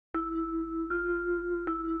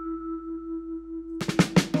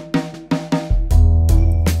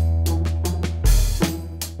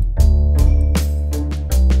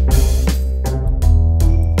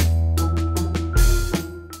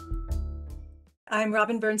I'm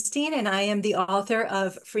Robin Bernstein, and I am the author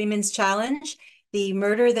of Freeman's Challenge, the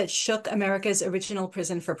murder that shook America's original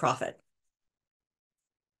prison for profit.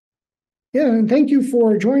 Yeah, and thank you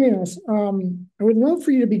for joining us. I would love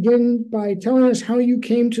for you to begin by telling us how you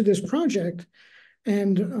came to this project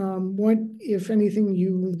and what, if anything,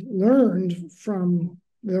 you learned from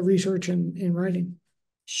the research and writing.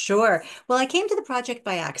 Sure. Well, I came to the project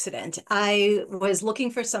by accident. I was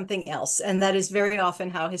looking for something else, and that is very often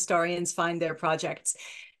how historians find their projects.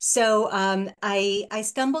 So I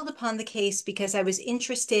stumbled upon the case because I was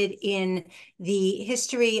interested in the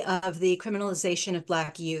history of the criminalization of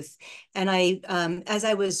Black youth. And as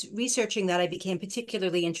I was researching that, I became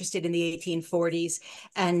particularly interested in the 1840s,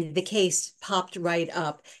 and the case popped right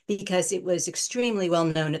up because it was extremely well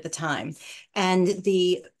known at the time. And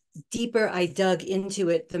the deeper I dug into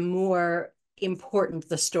it, the more important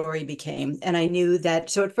the story became. And I knew that.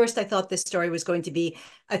 So at first, I thought this story was going to be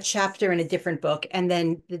a chapter in a different book. And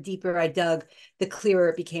then the deeper I dug, the clearer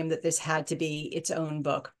it became that this had to be its own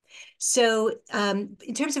book. So,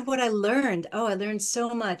 in terms of what I learned, I learned so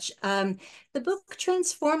much. The book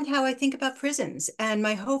transformed how I think about prisons. And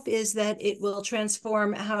my hope is that it will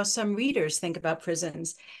transform how some readers think about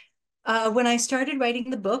prisons. When I started writing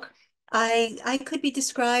the book, I could be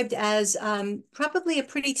described as probably a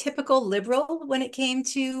pretty typical liberal when it came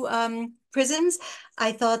to prisons.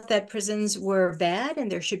 I thought that prisons were bad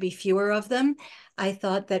and there should be fewer of them. I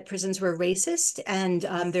thought that prisons were racist and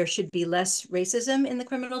there should be less racism in the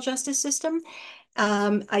criminal justice system.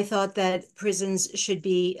 I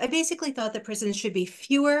basically thought that prisons should be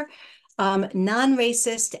fewer,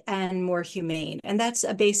 non-racist, and more humane. And that's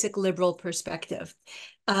a basic liberal perspective.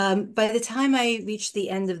 By the time I reached the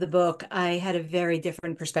end of the book, I had a very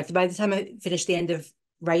different perspective. By the time I finished the end of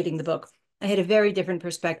writing the book, I had a very different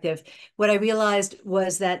perspective. What I realized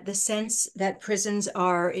was that the sense that prisons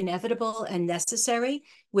are inevitable and necessary,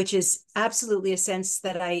 which is absolutely a sense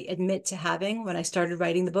that I admit to having when I started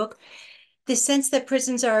writing the book, the sense that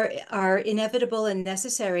prisons are inevitable and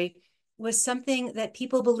necessary was something that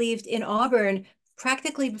people believed in Auburn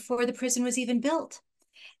practically before the prison was even built.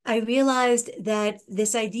 I realized that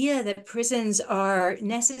this idea that prisons are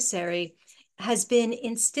necessary has been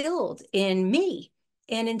instilled in me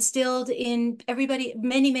and instilled in everybody,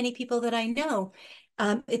 many, many people that I know.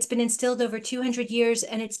 It's been instilled over 200 years,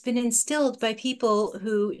 and it's been instilled by people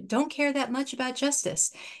who don't care that much about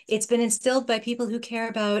justice. It's been instilled by people who care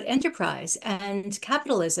about enterprise and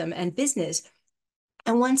capitalism and business.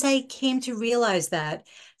 And once I came to realize that,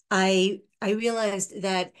 I realized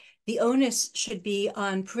that the onus should be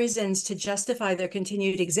on prisons to justify their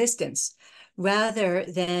continued existence rather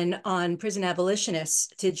than on prison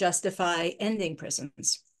abolitionists to justify ending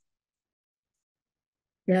prisons.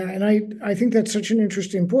 Yeah, and I think that's such an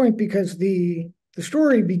interesting point because the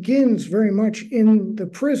story begins very much in the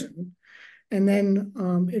prison, and then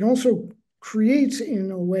it also creates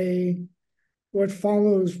in a way what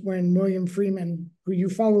follows when William Freeman, who you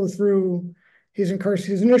follow through his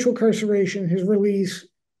initial incarceration, his release,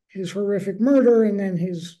 his horrific murder, and then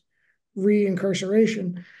his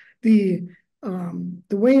reincarceration, the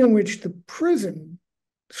way in which the prison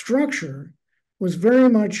structure was very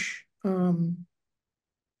much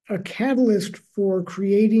a catalyst for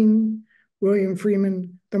creating William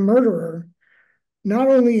Freeman, the murderer, not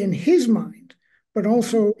only in his mind, but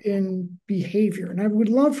also in behavior. And I would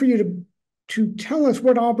love for you to tell us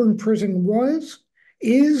what Auburn Prison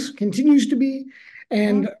continues to be,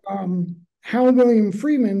 and how William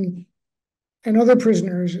Freeman and other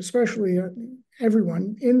prisoners, especially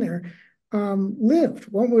everyone in there, lived.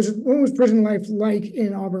 What was prison life like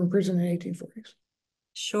in Auburn Prison in the 1840s?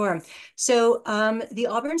 Sure. So the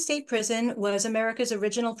Auburn State Prison was America's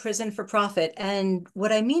original prison for profit. And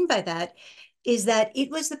what I mean by that is that it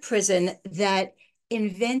was the prison that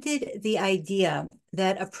invented the idea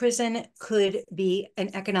that a prison could be an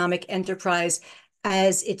economic enterprise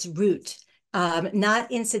as its root,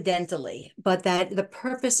 not incidentally, but that the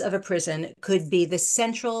purpose of a prison could be the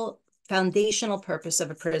central foundational purpose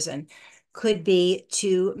of a prison could be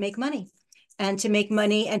to make money and to make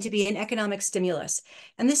money and to be an economic stimulus.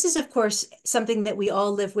 And this is, of course, something that we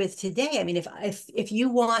all live with today. I mean, if you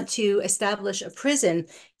want to establish a prison,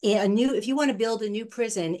 if you want to build a new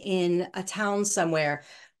prison in a town somewhere,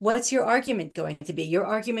 what's your argument going to be? Your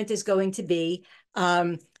argument is going to be,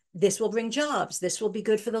 this will bring jobs. This will be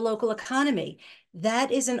good for the local economy.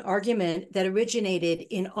 That is an argument that originated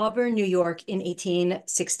in Auburn, New York in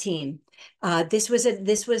 1816. This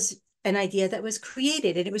was an idea that was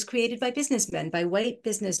created, and it was created by businessmen, by white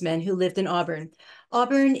businessmen who lived in Auburn.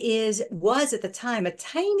 Auburn was at the time a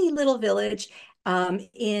tiny little village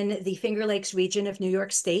in the Finger Lakes region of New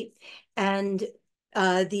York State. And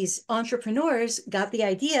these entrepreneurs got the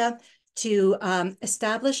idea to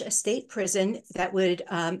establish a state prison that would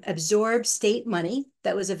absorb state money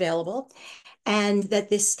that was available, and that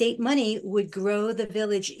this state money would grow the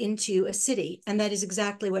village into a city. And that is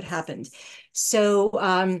exactly what happened.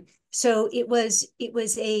 So, so it was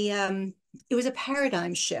a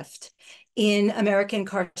paradigm shift in American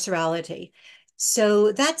carcerality.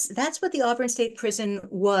 So that's what the Auburn State Prison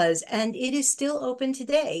was, and it is still open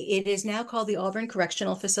today. It is now called the Auburn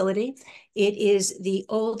Correctional Facility. It is the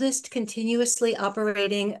oldest continuously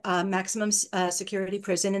operating maximum security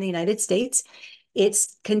prison in the United States. It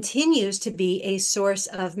continues to be a source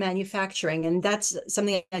of manufacturing, and that's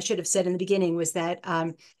something I should have said in the beginning, was that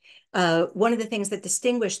one of the things that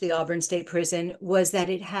distinguished the Auburn State Prison was that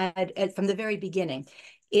it had, from the very beginning,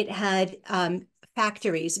 it had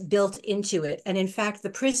factories built into it. And in fact, the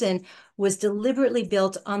prison was deliberately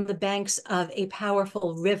built on the banks of a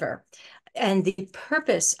powerful river. And the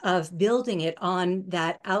purpose of building it on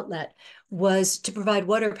that outlet was to provide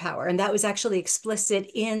water power. And that was actually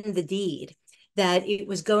explicit in the deed, that it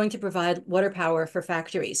was going to provide water power for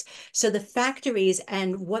factories. So the factories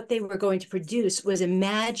and what they were going to produce was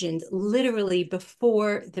imagined literally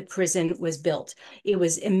before the prison was built. It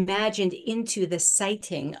was imagined into the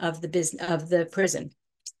siting of the prison.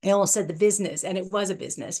 I almost said the business, and it was a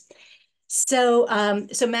business. So,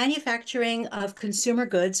 so manufacturing of consumer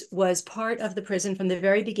goods was part of the prison from the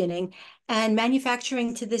very beginning, and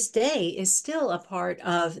manufacturing to this day is still a part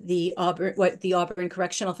of the Auburn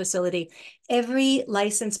Correctional Facility. Every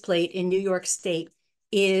license plate in New York State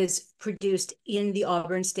is produced in the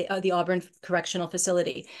Auburn Correctional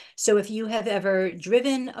Facility. So if you have ever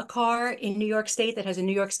driven a car in New York State that has a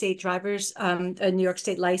New York State a New York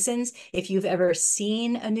State license, if you've ever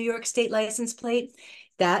seen a New York State license plate,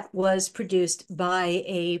 that was produced by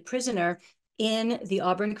a prisoner in the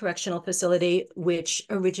Auburn Correctional Facility, which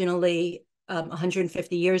originally,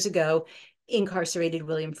 150 years ago, incarcerated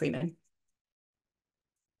William Freeman.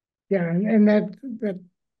 Yeah, and that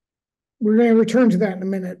we're going to return to that in a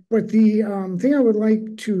minute. But the thing I would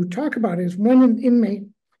like to talk about is when an inmate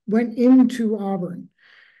went into Auburn,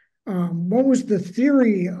 what was the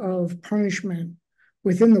theory of punishment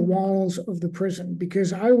within the walls of the prison?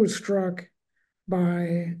 Because I was struck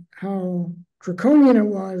by how draconian it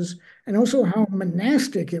was, and also how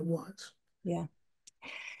monastic it was. Yeah.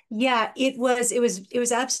 Yeah, it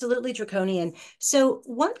was absolutely draconian. So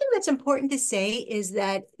one thing that's important to say is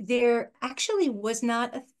that there actually was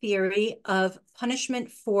not a theory of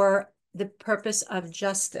punishment for the purpose of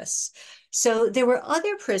justice. So there were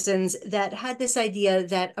other prisons that had this idea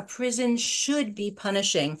that a prison should be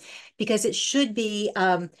punishing because it should be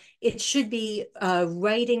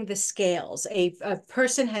righting the scales. A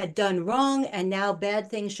person had done wrong, and now bad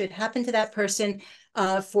things should happen to that person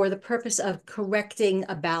for the purpose of correcting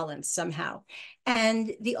a balance somehow.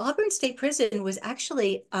 And the Auburn State Prison was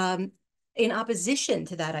actually in opposition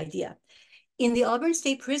to that idea. In the Auburn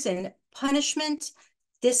State Prison, punishment,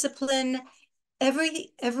 discipline,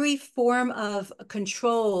 every form of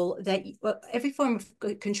control and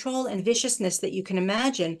viciousness that you can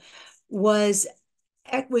imagine was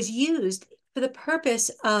used for the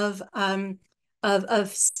purpose of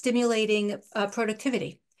stimulating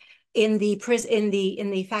productivity in the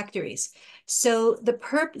factories. So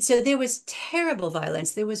there was terrible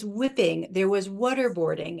violence. There was whipping. There was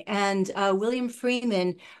waterboarding. And William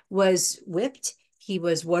Freeman was whipped. He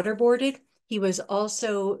was waterboarded. He was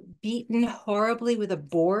also beaten horribly with a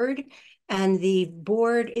board. And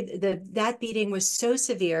that beating was so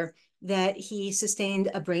severe that he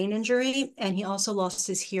sustained a brain injury, and he also lost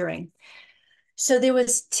his hearing. So there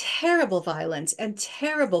was terrible violence and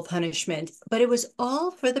terrible punishment, but it was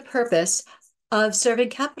all for the purpose of serving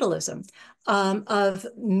capitalism, of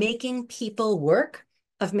making people work,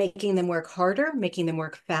 of making them work harder, making them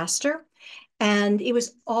work faster. And it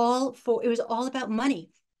was all about money.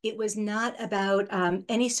 It was not about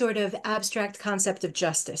any sort of abstract concept of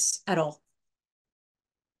justice at all.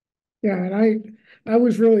 Yeah, and I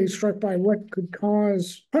was really struck by what could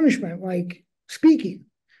cause punishment, like speaking.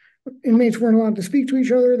 Inmates weren't allowed to speak to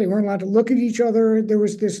each other. They weren't allowed to look at each other. There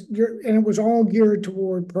was this, and it was all geared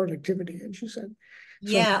toward productivity, as you said.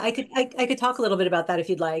 So, yeah, I could talk a little bit about that if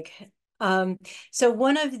you'd like. So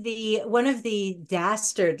one of the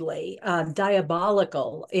dastardly,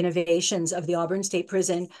 diabolical innovations of the Auburn State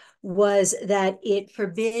Prison was that it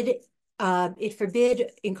forbid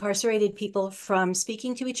incarcerated people from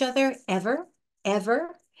speaking to each other ever,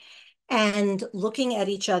 and looking at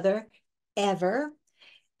each other ever.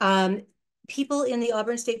 people in the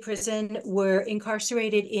Auburn State Prison were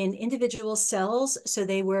incarcerated in individual cells. So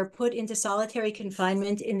they were put into solitary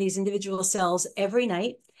confinement in these individual cells every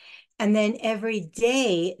night. And then every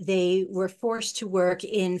day they were forced to work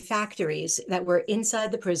in factories that were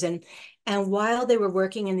inside the prison. And while they were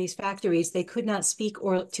working in these factories, they could not speak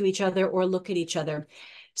or to each other or look at each other.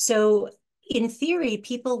 So in theory,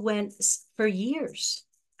 people went for years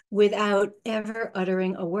without ever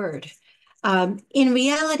uttering a word. In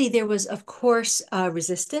reality, there was, of course,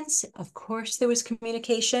 resistance. Of course, there was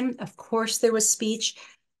communication. Of course, there was speech,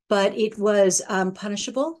 but it was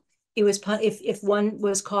punishable. It was if one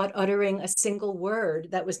was caught uttering a single word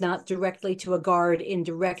that was not directly to a guard in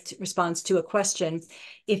direct response to a question.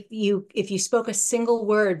 If you spoke a single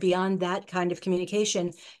word beyond that kind of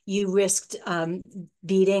communication, you risked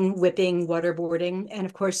beating, whipping, waterboarding, and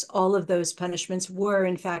of course, all of those punishments were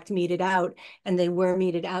in fact meted out, and they were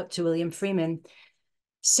meted out to William Freeman.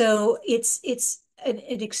 So it's an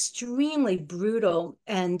extremely brutal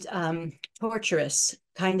and torturous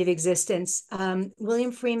kind of existence.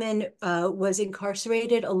 William Freeman was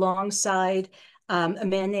incarcerated alongside a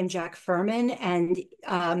man named Jack Furman, and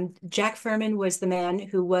Jack Furman was the man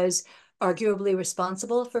who was arguably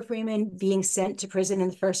responsible for Freeman being sent to prison in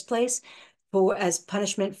the first place as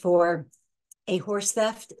punishment for a horse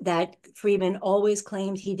theft that Freeman always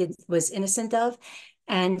claimed was innocent of.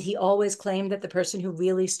 And he always claimed that the person who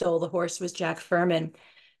really stole the horse was Jack Furman.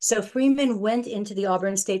 So Freeman went into the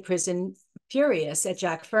Auburn State Prison furious at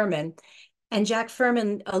Jack Furman. And Jack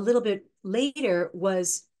Furman, a little bit later,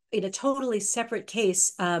 was in a totally separate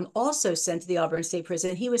case, also sent to the Auburn State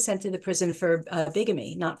Prison. He was sent to the prison for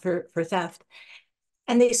bigamy, not for theft.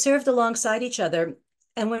 And they served alongside each other.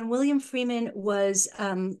 And when William Freeman was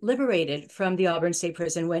liberated from the Auburn State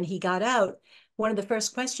Prison, when he got out, one of the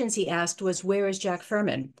first questions he asked was, "Where is Jack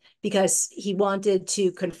Furman?" Because he wanted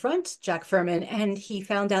to confront Jack Furman. And he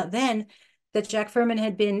found out then that Jack Furman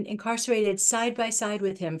had been incarcerated side by side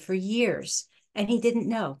with him for years, and he didn't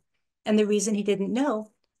know. And the reason he didn't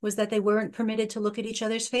know was that they weren't permitted to look at each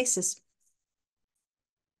other's faces.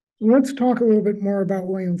 Let's talk a little bit more about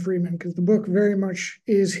William Freeman, because the book very much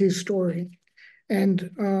is his story. And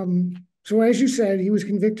so, as you said, he was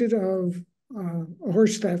convicted of a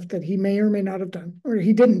horse theft that he may or may not have done, or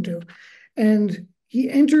he didn't do. And he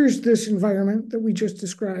enters this environment that we just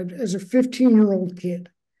described as a 15-year-old kid.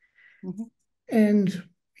 Mm-hmm. And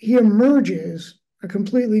he emerges a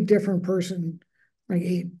completely different person, like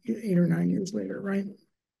eight or 9 years later, right?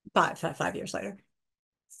 Five years later.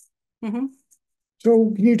 Mm-hmm.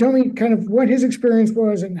 So can you tell me kind of what his experience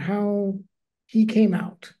was and how he came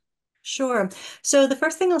out? Sure. So the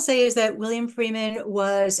first thing I'll say is that William Freeman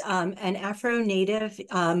was an Afro-Native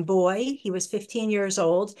boy. He was 15 years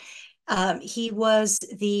old. He was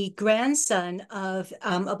the grandson of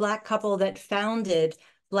a Black couple that founded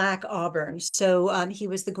Black Auburn. So he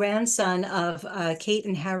was the grandson of Kate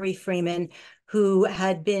and Harry Freeman, who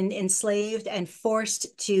had been enslaved and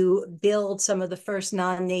forced to build some of the first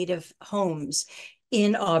non-Native homes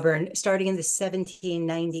in Auburn, starting in the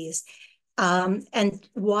 1790s. And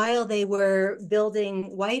while they were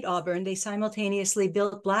building White Auburn, they simultaneously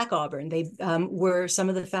built Black Auburn. They were some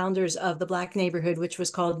of the founders of the Black neighborhood, which was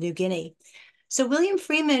called New Guinea. So William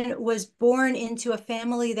Freeman was born into a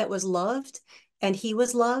family that was loved, and he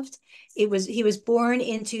was loved. He was born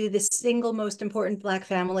into the single most important Black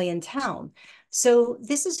family in town. So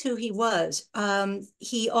this is who he was.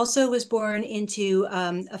 He also was born into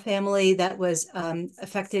a family that was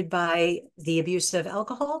affected by the abuse of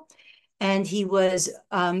alcohol. And he was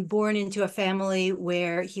born into a family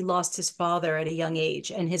where he lost his father at a young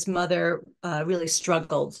age, and his mother really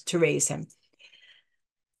struggled to raise him.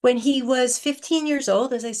 When he was 15 years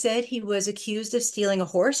old, as I said, he was accused of stealing a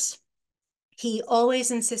horse. He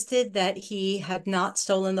always insisted that he had not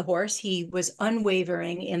stolen the horse. He was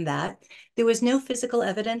unwavering in that. There was no physical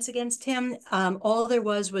evidence against him. All there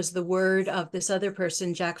was the word of this other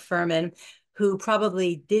person, Jack Furman, who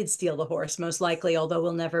probably did steal the horse, most likely, although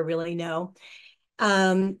we'll never really know.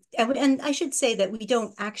 And I should say that we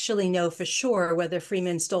don't actually know for sure whether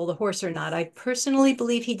Freeman stole the horse or not. I personally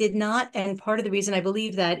believe he did not. And part of the reason I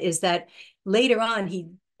believe that is that later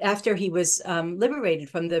on, after he was liberated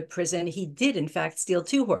from the prison, he did, in fact, steal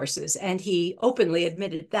two horses, and he openly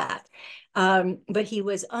admitted that. But he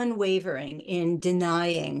was unwavering in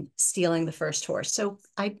denying stealing the first horse. So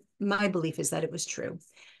my belief is that it was true.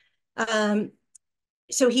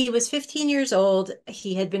 So he was 15 years old.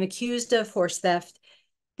 He had been accused of horse theft.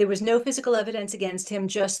 There was no physical evidence against him,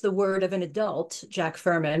 just the word of an adult, Jack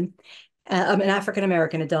Furman, an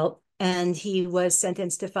African-American adult, and he was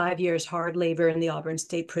sentenced to 5 years hard labor in the Auburn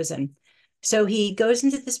State Prison. So he goes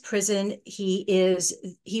into this prison. He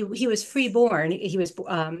was freeborn. He was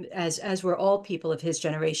as were all people of his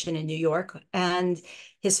generation in New York. And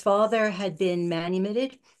his father had been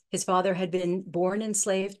manumitted. His father had been born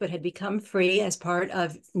enslaved, but had become free as part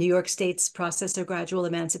of New York State's process of gradual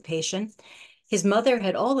emancipation. His mother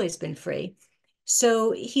had always been free.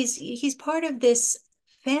 So he's part of this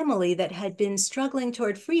family that had been struggling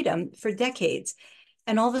toward freedom for decades.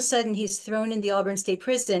 And all of a sudden, he's thrown in the Auburn State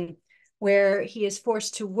Prison, where he is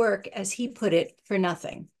forced to work, as he put it, for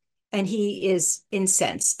nothing. And he is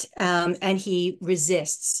incensed, and he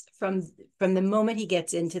resists from the moment he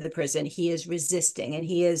gets into the prison. He is resisting, and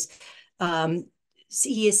he is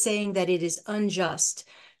saying that it is unjust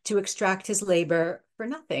to extract his labor for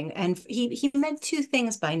nothing. And he meant two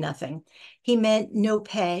things by nothing. He meant no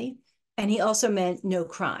pay, and he also meant no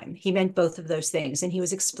crime. He meant both of those things, and he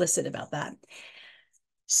was explicit about that.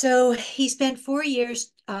 So he spent 4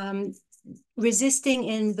 years resisting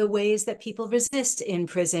in the ways that people resist in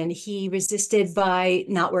prison. He resisted by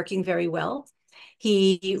not working very well.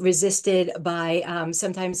 He resisted by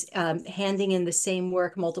sometimes handing in the same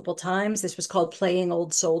work multiple times. This was called playing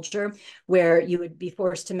old soldier, where you would be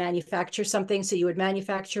forced to manufacture something. So you would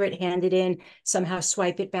manufacture it, hand it in, somehow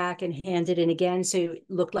swipe it back and hand it in again. So it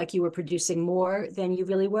looked like you were producing more than you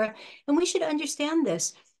really were. And we should understand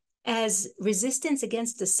this as resistance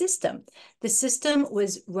against the system. The system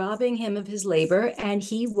was robbing him of his labor, and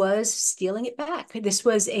he was stealing it back. This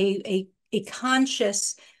was a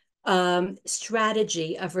conscious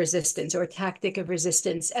strategy of resistance, or tactic of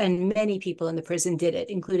resistance, and many people in the prison did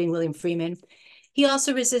it, including William Freeman. He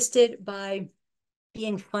also resisted by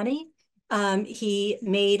being funny. He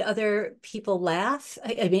made other people laugh.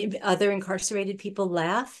 I mean, other incarcerated people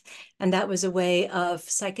laugh. And that was a way of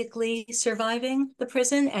psychically surviving the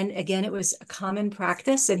prison. And again, it was a common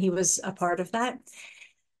practice, and he was a part of that.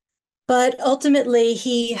 But ultimately,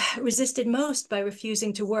 he resisted most by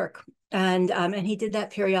refusing to work. And he did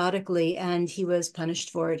that periodically, and he was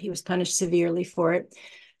punished for it. He was punished severely for it.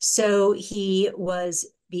 So he was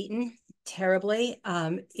beaten terribly,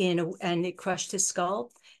 and it crushed his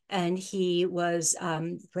skull, and he was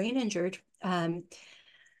brain injured.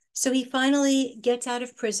 So he finally gets out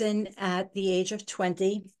of prison at the age of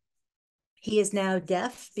 20. He is now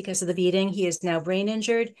deaf because of the beating. He is now brain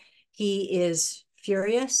injured. He is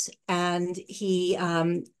furious, and he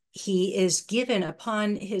is given,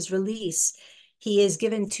 upon his release, he is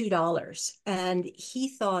given $2, and he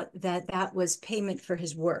thought that that was payment for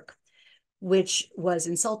his work, which was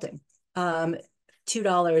insulting.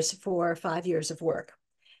 $2 for 5 years of work.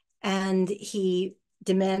 And he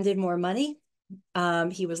demanded more money.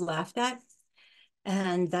 He was laughed at.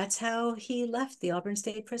 And that's how he left the Auburn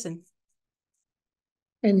State Prison.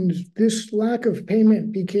 And this lack of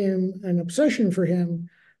payment became an obsession for him,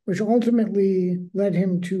 which ultimately led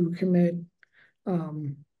him to commit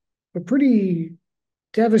a pretty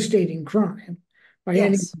devastating crime by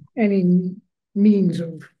Yes. any means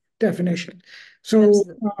of definition. So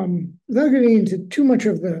without getting into too much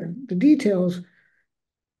of the details,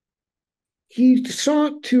 he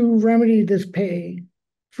sought to remedy this pay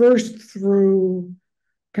first through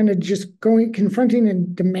kind of just confronting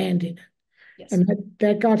and demanding it. Yes. And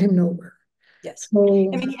that got him nowhere. Yes.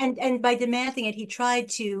 So, I mean, and by demanding it, he tried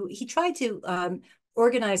to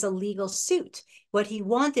organize a legal suit. What he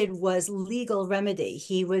wanted was legal remedy.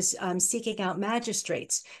 He was seeking out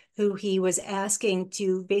magistrates who he was asking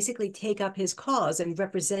to basically take up his cause and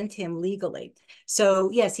represent him legally.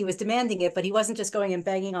 So yes, he was demanding it, but he wasn't just going and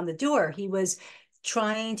banging on the door. He was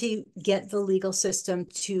trying to get the legal system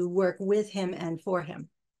to work with him and for him.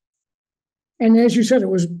 and as you said, it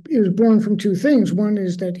was born from two things. One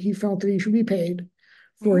is that he felt that he should be paid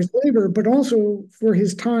for his labor, but also for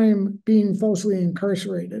his time being falsely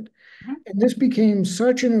incarcerated. And this became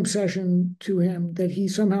such an obsession to him that he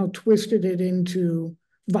somehow twisted it into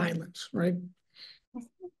violence, right?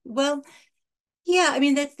 Well, yeah, I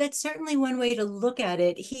mean that's certainly one way to look at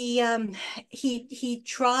it. He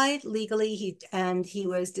tried legally, he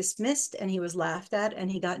was dismissed, and he was laughed at,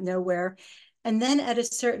 and he got nowhere. And then at a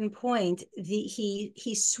certain point,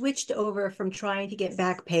 he switched over from trying to get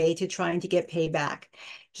back pay to trying to get pay back.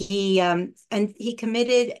 And he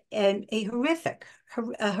committed a horrific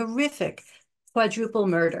quadruple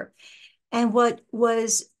murder. And what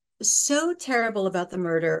was so terrible about the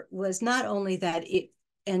murder was not only that it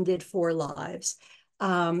ended 4 lives,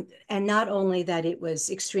 and not only that it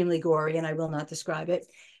was extremely gory, and I will not describe it,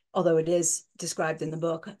 although it is described in the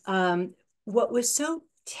book. What was so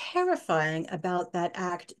terrifying about that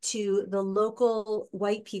act to the local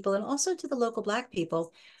white people, and also to the local Black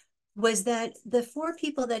people, was that the 4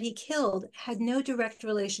 people that he killed had no direct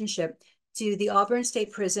relationship to the Auburn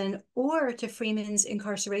State Prison or to Freeman's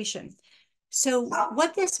incarceration. So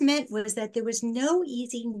what this meant was that there was no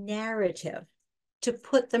easy narrative to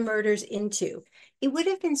put the murders into. It would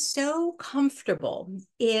have been so comfortable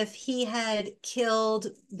if he had killed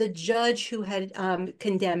the judge who had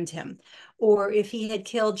condemned him, or if he had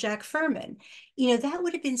killed Jack Furman. That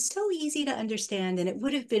would have been so easy to understand, and it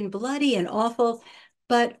would have been bloody and awful.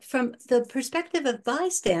 But from the perspective of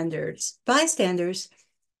bystanders,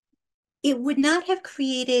 it would not have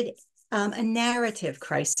created a narrative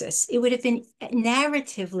crisis. It would have been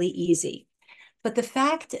narratively easy. But the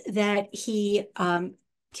fact that he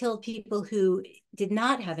killed people who did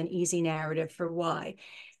not have an easy narrative for why,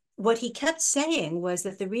 what he kept saying was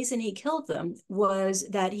that the reason he killed them was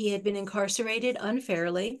that he had been incarcerated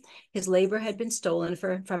unfairly, his labor had been stolen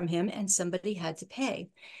from him, and somebody had to pay.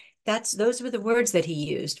 Those were the words that he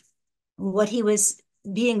used. What he was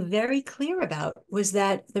being very clear about was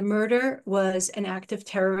that the murder was an act of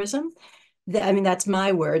terrorism. I mean, that's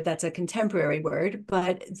my word, that's a contemporary word,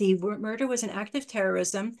 but the murder was an act of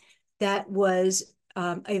terrorism that was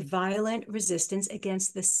a violent resistance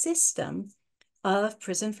against the system of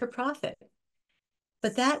prison for profit.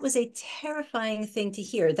 But that was a terrifying thing to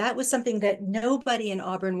hear. That was something that nobody in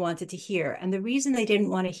Auburn wanted to hear. And the reason they didn't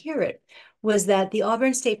want to hear it was that the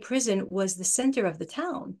Auburn State Prison was the center of the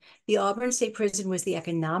town. The Auburn State Prison was the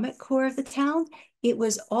economic core of the town. It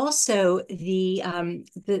was also the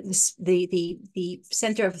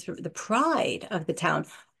center of the pride of the town.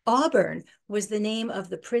 Auburn was the name of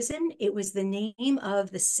the prison. It was the name of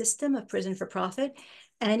the system of prison for profit.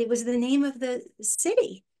 And it was the name of the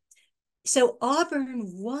city. So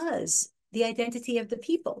Auburn was the identity of the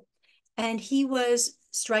people, and he was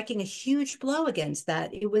striking a huge blow against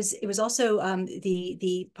that. It was also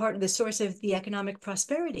the part of the source of the economic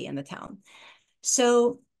prosperity in the town.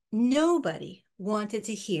 So nobody wanted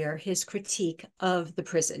to hear his critique of the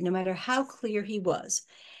prison, no matter how clear he was.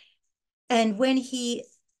 And when he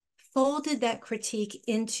folded that critique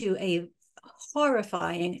into a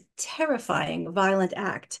horrifying, terrifying, violent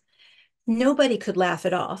act, nobody could laugh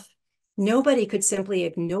it off. Nobody could simply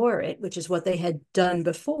ignore it, which is what they had done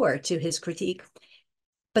before to his critique.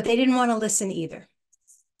 But they didn't want to listen either.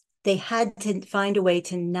 They had to find a way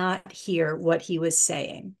to not hear what he was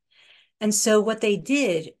saying. And so what they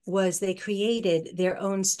did was they created their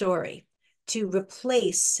own story to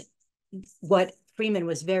replace what Freeman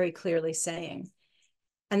was very clearly saying.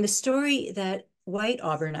 And the story that white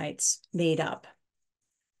Auburnites made up,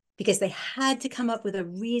 because they had to come up with a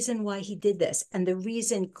reason why he did this. And the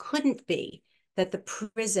reason couldn't be that the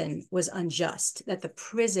prison was unjust, that the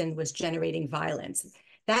prison was generating violence.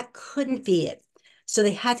 That couldn't be it. So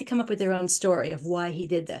they had to come up with their own story of why he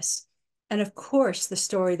did this. And of course, the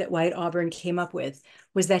story that white Auburn came up with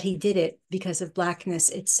was that he did it because of Blackness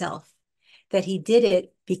itself, that he did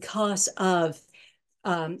it because of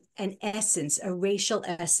an essence, a racial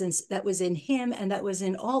essence that was in him and that was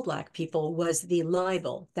in all Black people, was the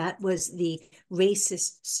libel. That was the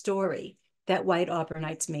racist story that white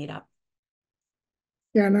Auburnites made up.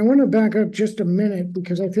 Yeah, and I want to back up just a minute,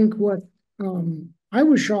 because I think what I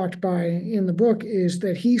was shocked by in the book is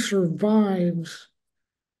that he survives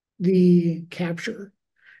the capture,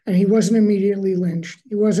 and he wasn't immediately lynched.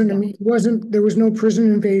 There was no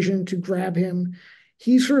prison invasion to grab him.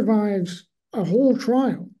 He survives a whole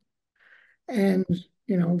trial, and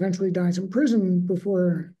eventually dies in prison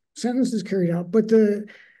before sentence is carried out. But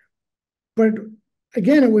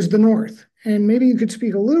again, it was the North, and maybe you could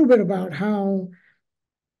speak a little bit about how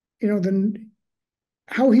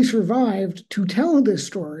how he survived to tell this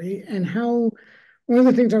story, and how one of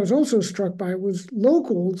the things I was also struck by was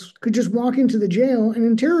locals could just walk into the jail and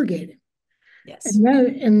interrogate him. Yes.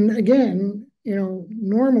 And again,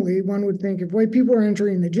 normally one would think if white people are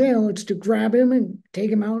entering the jail, it's to grab him and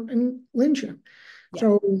take him out and lynch him. Yeah.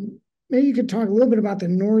 So maybe you could talk a little bit about the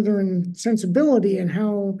Northern sensibility and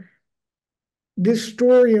how this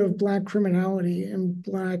story of Black criminality and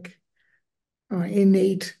Black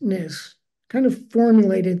innateness kind of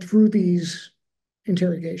formulated through these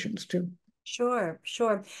interrogations too. Sure.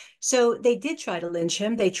 So they did try to lynch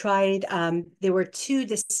him. They tried, there were two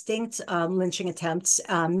distinct lynching attempts,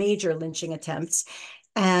 major lynching attempts.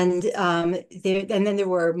 And then there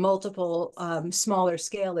were multiple smaller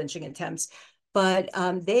scale lynching attempts. But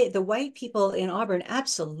the white people in Auburn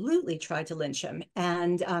absolutely tried to lynch him.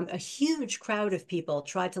 And a huge crowd of people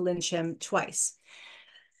tried to lynch him twice.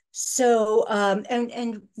 So,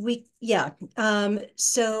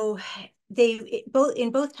 so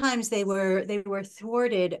in both times they were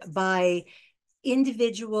thwarted by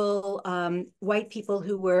individual white people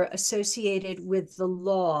who were associated with the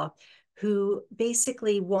law, who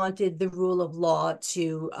basically wanted the rule of law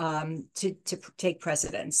to take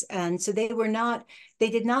precedence. And so they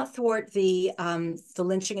did not thwart the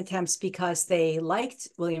lynching attempts because they liked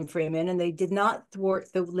William Freeman, and they did not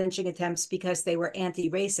thwart the lynching attempts because they were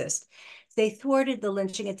anti-racist. They thwarted the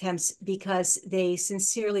lynching attempts because they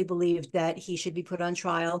sincerely believed that he should be put on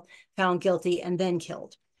trial, found guilty, and then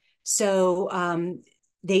killed. So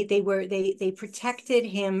they protected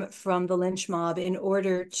him from the lynch mob in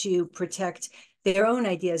order to protect their own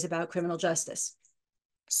ideas about criminal justice.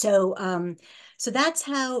 So that's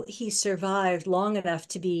how he survived long enough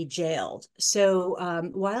to be jailed. So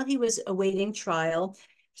while he was awaiting trial,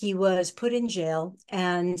 he was put in jail,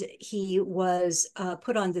 and he was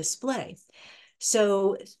put on display.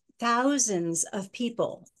 So thousands of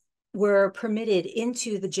people were permitted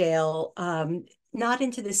into the jail, not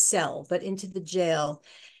into the cell, but into the jail.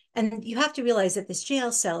 And you have to realize that this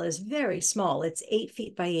jail cell is very small. It's 8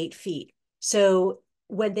 feet by 8 feet. So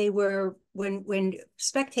when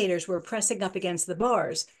spectators were pressing up against the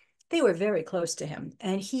bars, they were very close to him,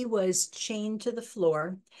 and he was chained to the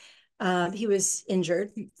floor. He was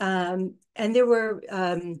injured, and there were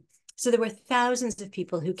thousands of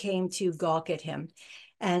people who came to gawk at him,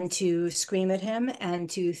 and to scream at him, and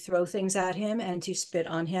to throw things at him, and to spit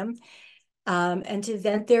on him, and to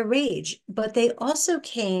vent their rage. But they also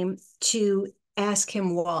came to ask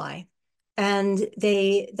him why. And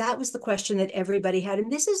that was the question that everybody had.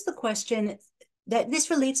 And this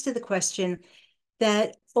relates to the question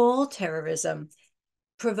that all terrorism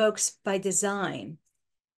provokes by design.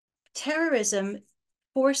 Terrorism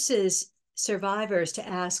forces survivors to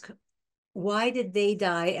ask, why did they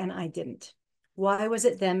die and I didn't? Why was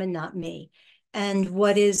it them and not me? And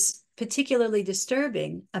what is particularly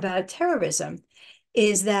disturbing about terrorism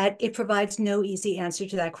is that it provides no easy answer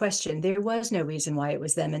to that question. There was no reason why it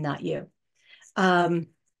was them and not you.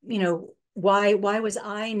 Why was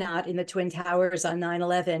I not in the Twin Towers on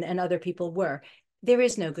 9/11 and other people were? There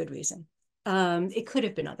is no good reason. It could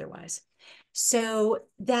have been otherwise. So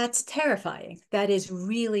that's terrifying. That is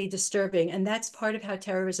really disturbing. And that's part of how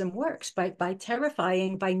terrorism works, by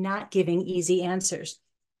terrifying, by not giving easy answers.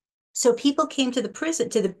 So people came to the prison,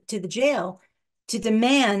 to the jail, to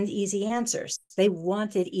demand easy answers. They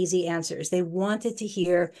wanted easy answers. They wanted to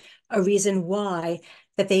hear a reason why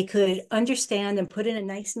that they could understand and put in a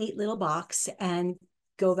nice, neat little box and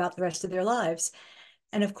go about the rest of their lives.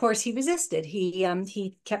 And of course, he resisted.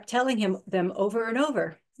 He kept telling them over and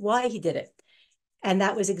over why he did it. And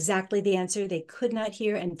that was exactly the answer they could not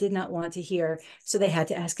hear and did not want to hear. So they had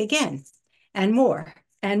to ask again, and more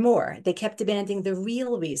and more. They kept demanding the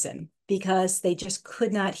real reason because they just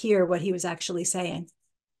could not hear what he was actually saying.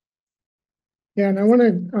 Yeah, and I want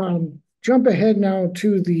to jump ahead now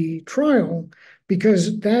to the trial,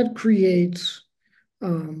 because that creates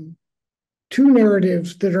two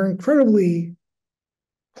narratives that are incredibly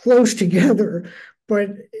close together, but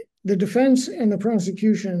the defense and the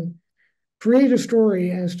prosecution create a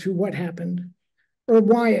story as to what happened or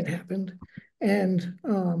why it happened. And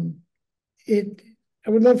I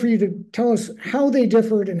would love for you to tell us how they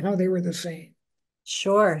differed and how they were the same.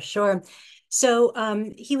 Sure. So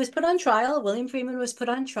he was put on trial. William Freeman was put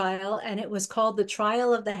on trial, and it was called the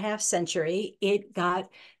trial of the half century. It got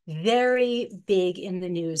very big in the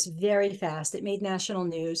news very fast. It made national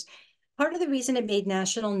news. Part of the reason it made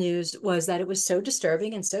national news was that it was so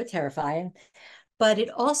disturbing and so terrifying. But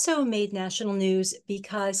it also made national news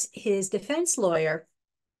because his defense lawyer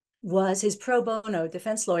his pro bono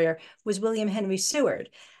defense lawyer was William Henry Seward.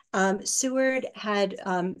 Seward had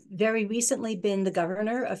very recently been the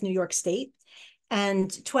governor of New York State.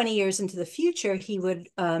 And 20 years into the future, he would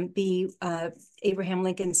be Abraham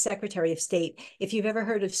Lincoln's Secretary of State. If you've ever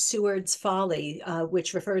heard of Seward's Folly,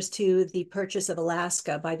 which refers to the purchase of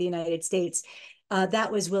Alaska by the United States,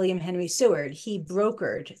 that was William Henry Seward. He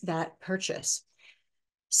brokered that purchase.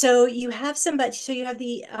 So you have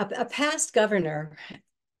a past governor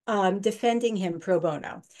defending him pro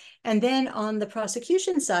bono. And then on the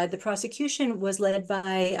prosecution side, the prosecution was led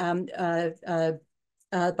by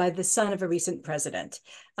the son of a recent president,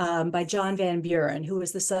 by John Van Buren, who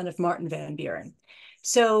was the son of Martin Van Buren.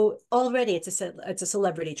 So already it's a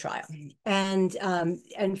celebrity trial, and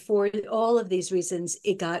for all of these reasons,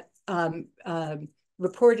 it got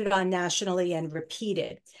reported on nationally and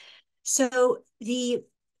repeated. So the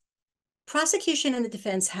prosecution and the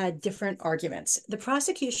defense had different arguments. The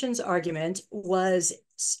prosecution's argument was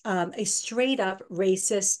a straight up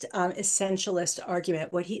racist, essentialist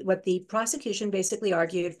argument. What the prosecution basically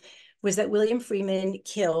argued was that William Freeman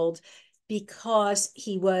killed because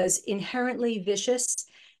he was inherently vicious,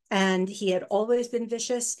 and he had always been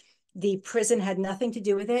vicious. The prison had nothing to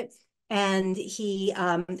do with it. And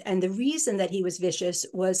and the reason that he was vicious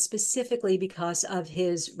was specifically because of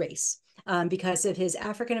his race, because of his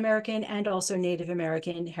African American and also Native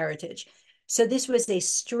American heritage. So this was a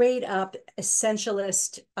straight up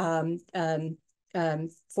essentialist form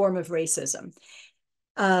of racism.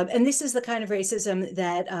 And this is the kind of racism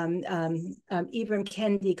that Ibram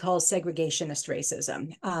Kendi calls segregationist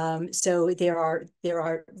racism. So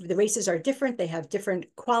the races are different. They have different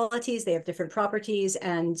qualities. They have different properties,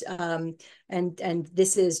 and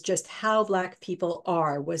this is just how Black people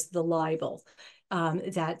are, was the libel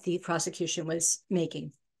that the prosecution was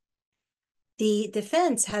making. The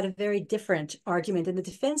defense had a very different argument, and the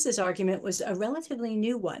defense's argument was a relatively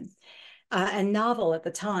new one and novel at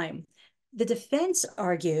the time. The defense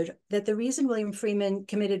argued that the reason William Freeman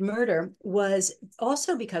committed murder was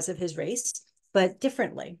also because of his race, but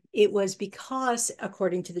differently. It was because,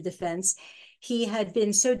 according to the defense, he had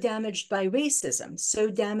been so damaged by racism, so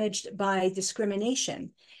damaged by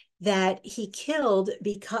discrimination, that he killed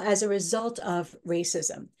because, as a result of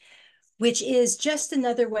racism, which is just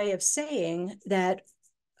another way of saying that,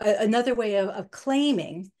 another way of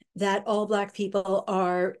claiming that all Black people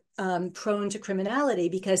are prone to criminality,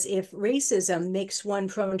 because if racism makes one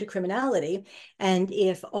prone to criminality, and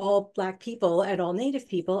if all Black people and all Native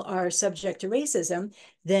people are subject to racism,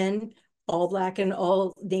 then all Black and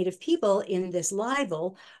all Native people in this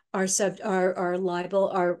libel are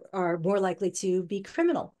more likely to be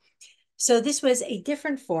criminal. So this was a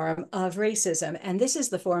different form of racism, and this is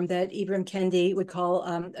the form that Ibram Kendi would call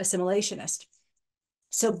assimilationist.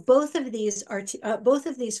 So both of these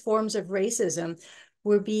forms of racism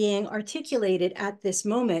were being articulated at this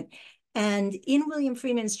moment. And in William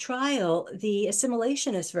Freeman's trial, the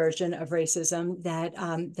assimilationist version of racism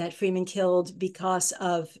that Freeman killed because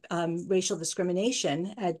of racial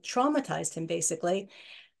discrimination had traumatized him, basically,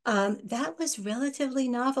 that was relatively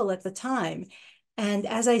novel at the time. And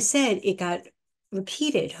as I said, it got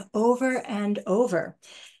repeated over and over.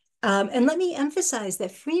 And let me emphasize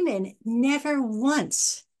that Freeman never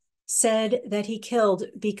once said that he killed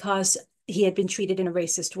because he had been treated in a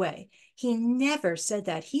racist way. He never said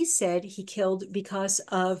that. He said he killed because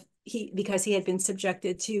he had been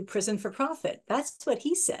subjected to prison for profit. That's what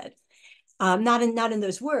he said. Not in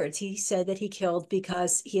those words. He said that he killed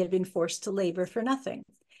because he had been forced to labor for nothing.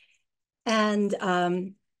 And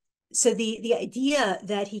so the idea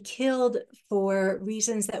that he killed for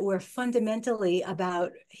reasons that were fundamentally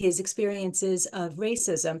about his experiences of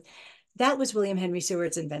racism, that was William Henry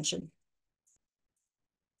Seward's invention.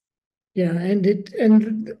 Yeah,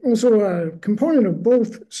 and also a component of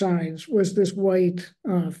both sides was this white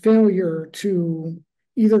failure to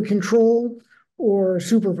either control or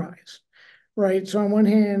supervise, right? So on one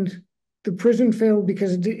hand, the prison failed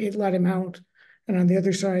because it let him out, and on the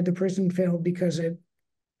other side, the prison failed because it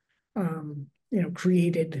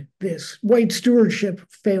created this white stewardship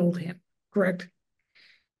failed him, correct?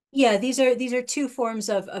 Yeah, these are two forms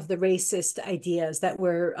of the racist ideas that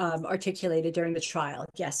were articulated during the trial.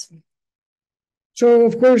 Yes. So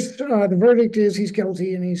of course, the verdict is he's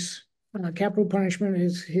guilty, and he's capital punishment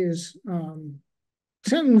is his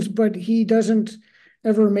sentence, but he doesn't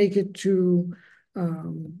ever make it to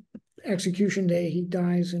execution day. He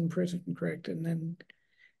dies in prison, correct? And then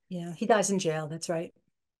yeah, he dies in jail. That's right.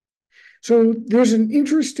 So there's an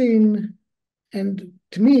interesting, and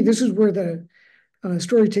to me, this is where the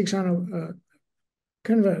story takes on a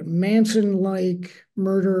kind of a Manson-like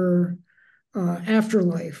murder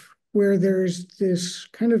afterlife, where there's this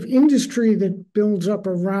kind of industry that builds up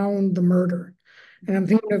around the murder. And I'm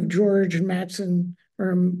thinking of George Mattson,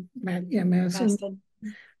 or Masson.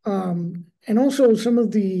 And also some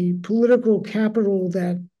of the political capital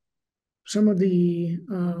that some of the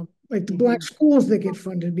like the Black schools that get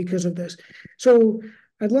funded because of this. So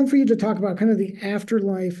I'd love for you to talk about kind of the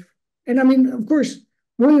afterlife. And I mean, of course,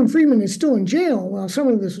 William Freeman is still in jail while some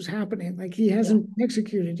of this was happening. Like, he hasn't been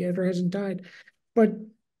executed yet or hasn't died. But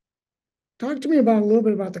talk to me about a little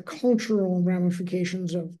bit about the cultural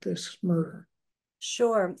ramifications of this murder.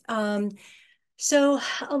 Sure. So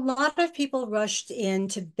a lot of people rushed in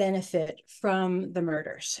to benefit from the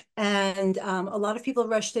murders, and a lot of people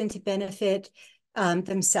rushed in to benefit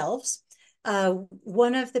themselves.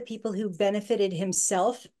 One of the people who benefited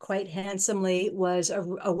himself quite handsomely was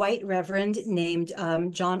a white reverend named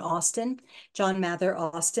John Mather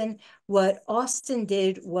Austin. What Austin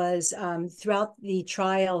did was, throughout the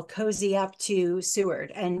trial, cozy up to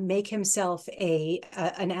Seward and make himself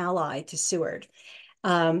an ally to Seward,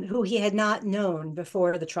 who he had not known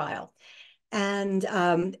before the trial. And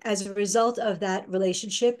as a result of that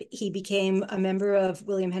relationship, he became a member of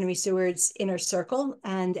William Henry Seward's inner circle.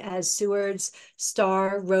 And as Seward's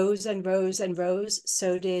star rose and rose and rose,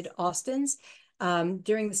 so did Austin's.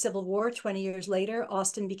 During the Civil War, 20 years later,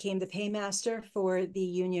 Austin became the paymaster for the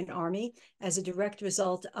Union Army as a direct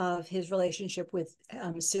result of his relationship with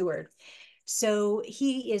Seward. So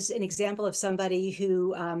he is an example of somebody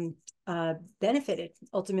who benefited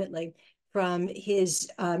ultimately from his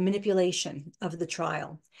manipulation of the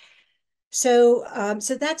trial. So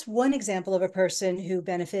that's one example of a person who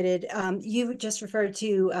benefited. You just referred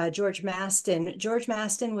to George Maston. George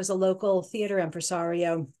Maston was a local theater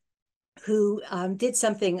impresario who did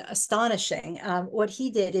something astonishing. What he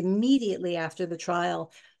did immediately after the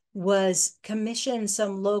trial was commission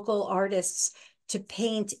some local artists to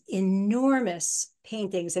paint enormous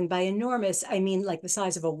paintings. And by enormous, I mean like the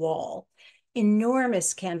size of a wall,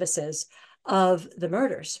 enormous canvases of the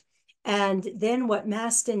murders. And then what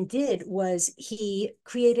Maston did was he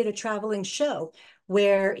created a traveling show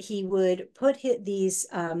where he would put these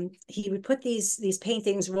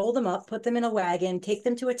paintings, roll them up, put them in a wagon, take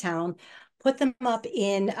them to a town, put them up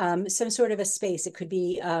in some sort of a space. It could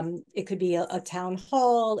be a town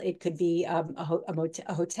hall, it could be a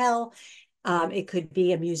hotel, it could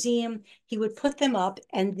be a museum. He would put them up,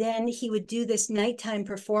 and then he would do this nighttime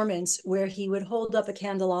performance where he would hold up a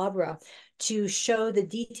candelabra to show the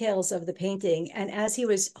details of the painting. And as he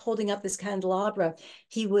was holding up this candelabra,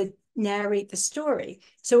 he would narrate the story.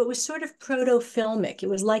 So it was sort of proto-filmic. It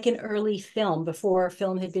was like an early film before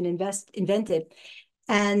film had been invented.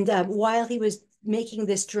 And while he was making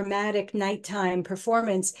this dramatic nighttime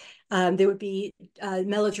performance, there would be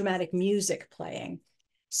melodramatic music playing.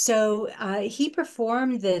 So he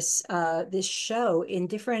performed this show in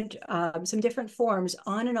some different forms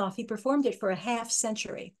on and off. He performed it for a half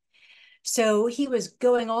century. So he was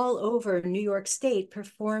going all over New York State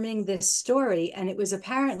performing this story, and it was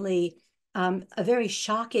apparently a very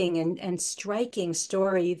shocking and striking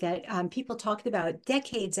story that people talked about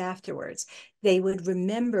decades afterwards. They would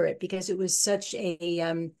remember it because it was such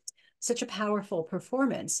a powerful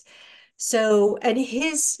performance. So, and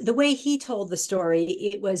the way he told the story,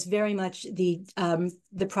 it was very much the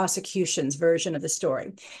prosecution's version of the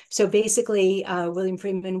story. So basically, William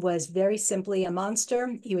Freeman was very simply a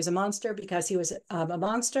monster. He was a monster because he was a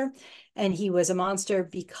monster, and he was a monster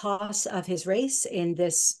because of his race in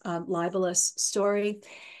this libelous story.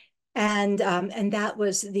 And that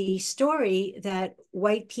was the story that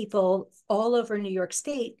white people all over New York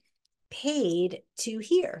State paid to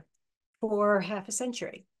hear for half a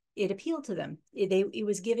century. It appealed to them. It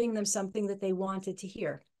was giving them something that they wanted to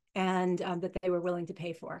hear and that they were willing to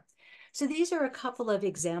pay for. So these are a couple of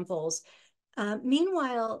examples.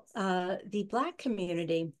 Meanwhile, the Black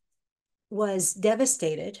community was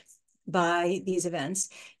devastated by these events.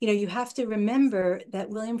 You know, you have to remember that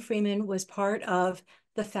William Freeman was part of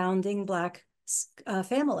the founding Black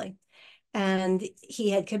family, and he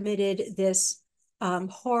had committed this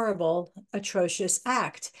horrible, atrocious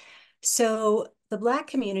act. So the Black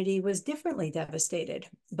community was differently devastated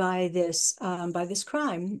by this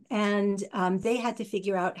crime, and they had to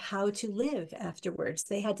figure out how to live afterwards.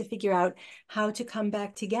 They had to figure out how to come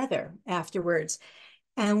back together afterwards.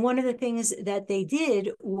 And one of the things that they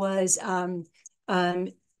did was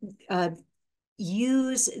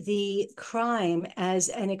use the crime as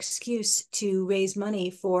an excuse to raise money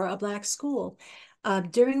for a Black school.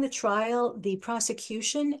 During the trial, the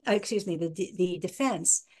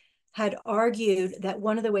defense had argued that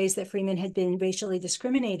one of the ways that Freeman had been racially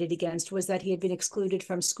discriminated against was that he had been excluded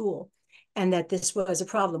from school, and that this was a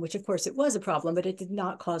problem, which of course it was a problem, but it did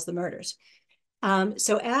not cause the murders.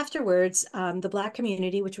 So afterwards, the Black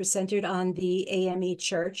community, which was centered on the AME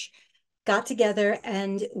Church, got together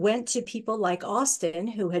and went to people like Austin,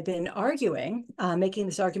 who had been arguing, making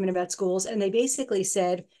this argument about schools, and they basically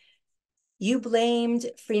said, you blamed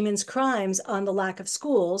Freeman's crimes on the lack of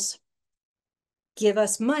schools. Give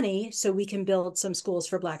us money so we can build some schools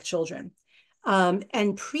for Black children.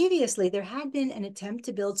 And previously, there had been an attempt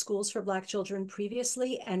to build schools for Black children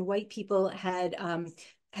previously, and white people had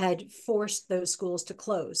forced those schools to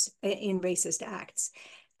close in racist acts.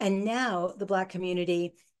 And now the Black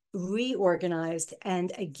community reorganized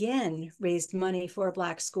and again raised money for a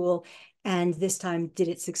Black school, and this time did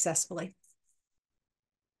it successfully.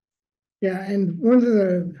 Yeah, and one of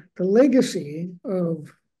the legacy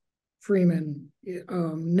of Freeman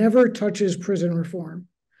never touches prison reform.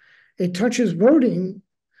 It touches voting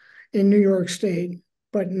in New York State,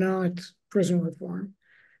 but not prison reform.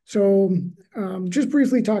 So just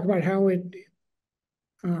briefly talk about how it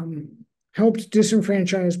helped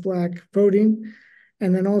disenfranchise Black voting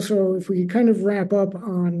And then also, if we kind of wrap up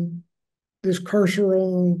on this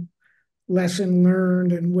carceral lesson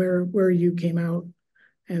learned and where you came out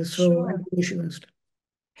as so Sure. abolitionist.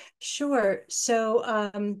 Sure. So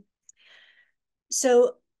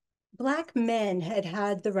Black men had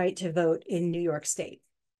had the right to vote in New York State.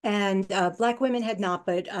 And Black women had not,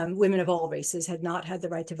 but women of all races had not had the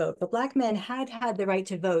right to vote. But Black men had had the right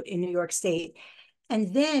to vote in New York State.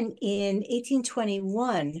 And then in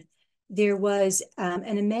 1821, there was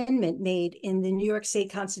an amendment made in the New York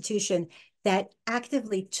State Constitution that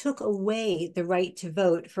actively took away the right to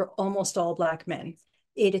vote for almost all Black men.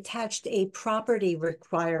 It attached a property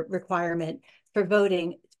requirement for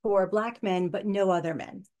voting for Black men, but no other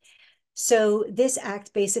men. So this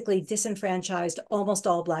act basically disenfranchised almost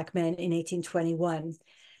all Black men in 1821.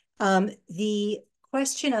 The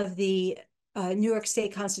question of the New York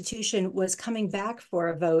State Constitution was coming back for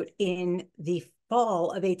a vote in the fall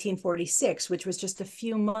of 1846, which was just a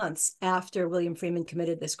few months after William Freeman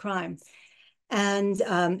committed this crime. And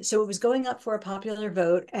so it was going up for a popular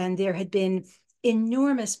vote, and there had been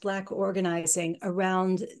enormous Black organizing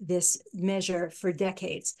around this measure for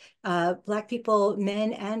decades. Black people,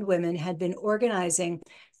 men and women, had been organizing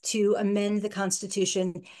to amend the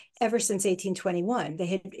Constitution ever since 1821. They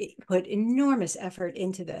had put enormous effort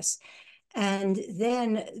into this. And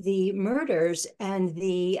then the murders and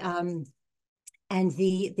the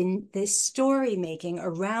story making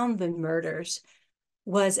around the murders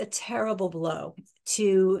was a terrible blow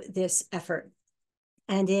to this effort.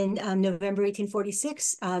 And in November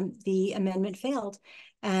 1846, the amendment failed,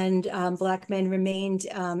 and Black men remained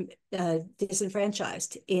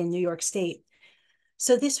disenfranchised in New York State.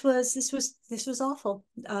 So this was awful.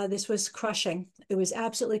 This was crushing. It was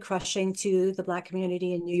absolutely crushing to the Black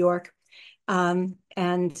community in New York. And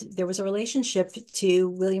there was a relationship to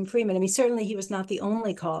William Freeman. I mean, certainly he was not the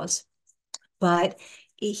only cause, but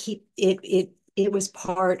it was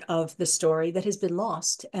part of the story that has been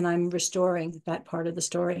lost, and I'm restoring that part of the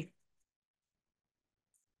story.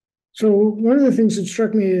 So one of the things that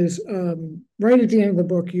struck me is right at the end of the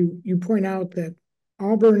book, you point out that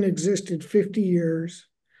Auburn existed 50 years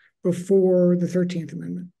before the 13th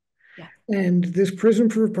Amendment. Yeah. And this prison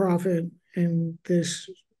for profit and this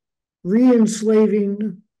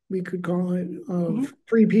re-enslaving, we could call it, of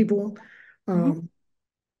free people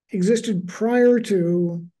existed prior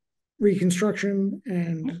to Reconstruction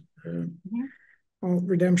and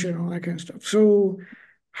redemption, all that kind of stuff. So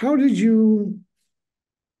how did you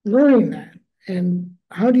learn that? And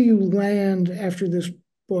how do you land after this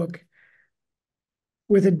book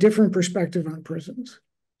with a different perspective on prisons?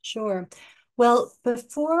 Sure. Well,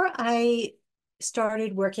 before I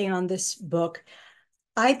started working on this book,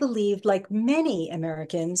 I believed, like many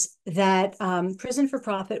Americans, that prison for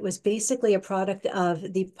profit was basically a product of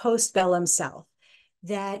the postbellum South,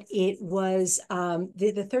 that it was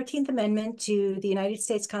the 13th Amendment to the United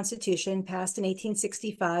States Constitution, passed in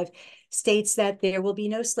 1865, states that there will be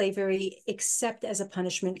no slavery except as a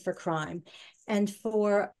punishment for crime. And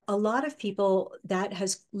for a lot of people, that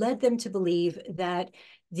has led them to believe that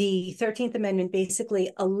the 13th Amendment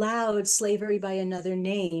basically allowed slavery by another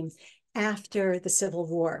name after the Civil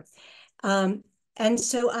War. And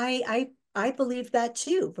so I believed that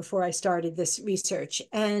too before I started this research.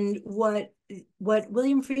 And what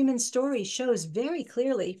William Freeman's story shows very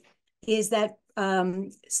clearly is that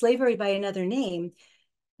slavery by another name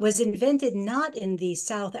was invented not in the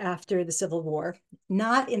South after the Civil War,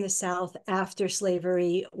 not in the South after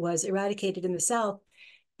slavery was eradicated in the South.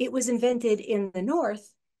 It was invented in the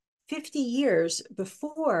North 50 years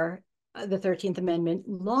before the 13th Amendment,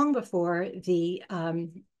 long before the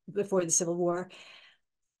Civil War,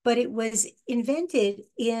 but it was invented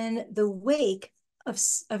in the wake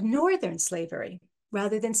of Northern slavery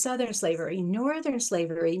rather than Southern slavery. Northern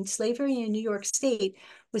slavery, slavery in New York State,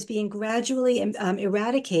 was being gradually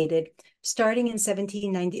eradicated starting in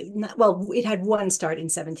 1790. Well, it had one start in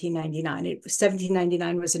 1799.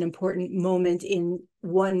 1799 was an important moment in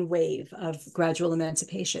one wave of gradual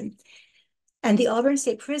emancipation. And the Auburn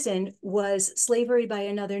State Prison was slavery by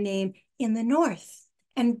another name in the North.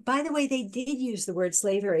 And by the way, they did use the word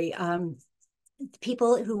slavery.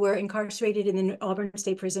 People who were incarcerated in the Auburn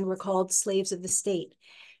State Prison were called slaves of the state.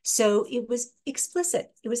 So it was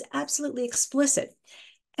explicit. It was absolutely explicit.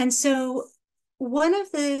 And so one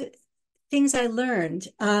of the things I learned,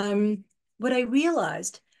 what I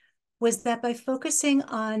realized was that by focusing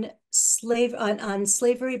on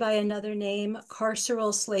slavery by another name,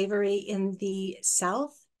 carceral slavery in the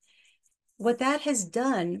South, what that has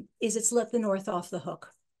done is it's let the North off the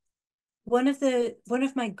hook. One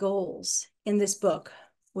of my goals in this book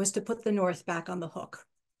was to put the North back on the hook.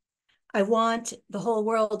 I want the whole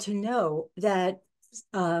world to know that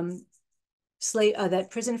that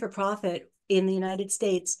prison for profit in the United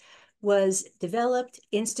States was developed,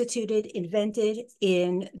 instituted, invented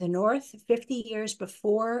in the North 50 years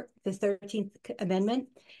before the 13th Amendment,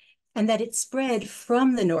 and that it spread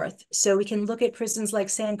from the North. So we can look at prisons like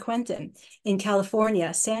San Quentin in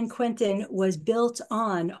California. San Quentin was built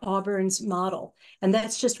on Auburn's model. And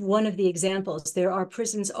that's just one of the examples. There are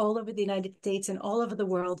prisons all over the United States and all over the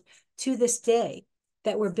world to this day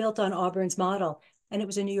that were built on Auburn's model. And it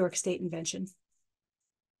was a New York State invention.